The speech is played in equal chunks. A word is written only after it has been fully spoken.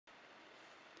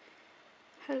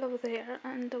Hello there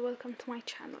and welcome to my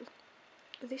channel.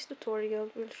 This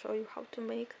tutorial will show you how to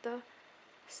make the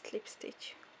slip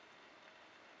stitch.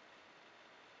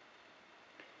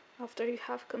 After you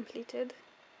have completed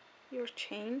your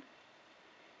chain,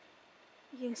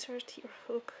 you insert your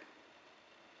hook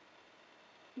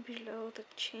below the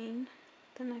chain,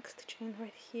 the next chain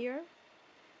right here,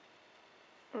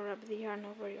 wrap the yarn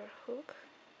over your hook,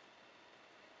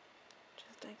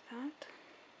 just like that.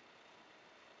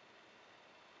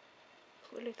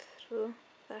 Pull it through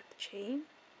that chain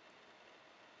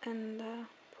and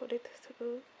pull it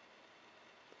through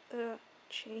the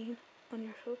chain on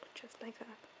your hook, just like that.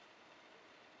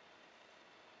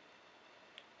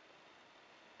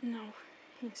 Now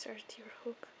insert your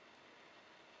hook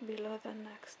below the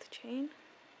next chain,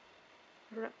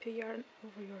 wrap your yarn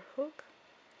over your hook,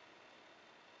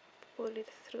 pull it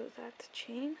through that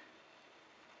chain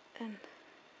and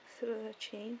through the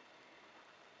chain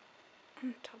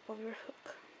on top of your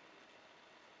hook.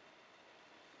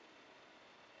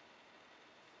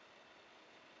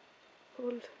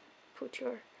 Put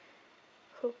your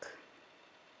hook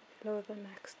below the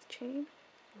next chain,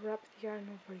 wrap the yarn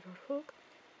over your hook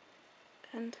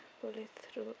and pull it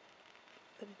through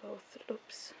the both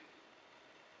loops.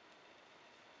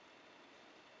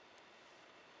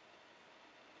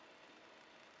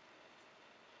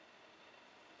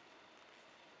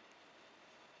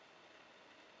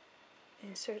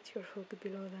 Insert your hook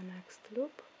below the next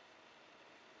loop,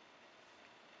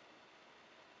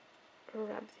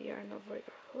 wrap the yarn over your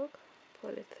hook, pull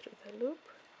it through the loop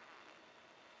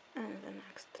and the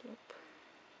next loop.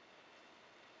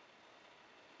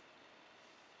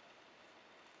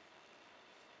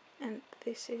 And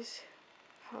this is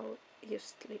how you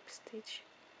slip stitch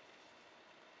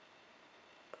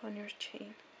on your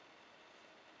chain.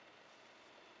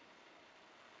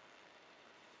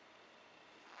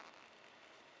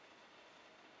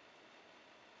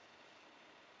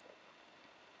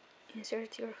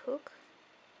 Insert your hook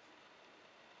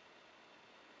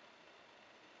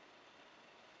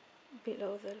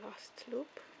below the last loop,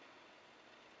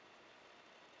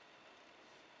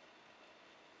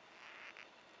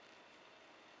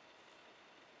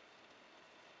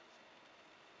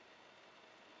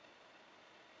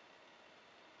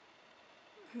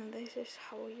 and this is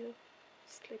how you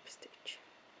slip stitch.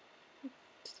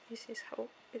 This is how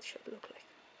it should look like.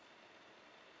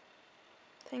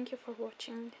 Thank you for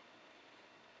watching.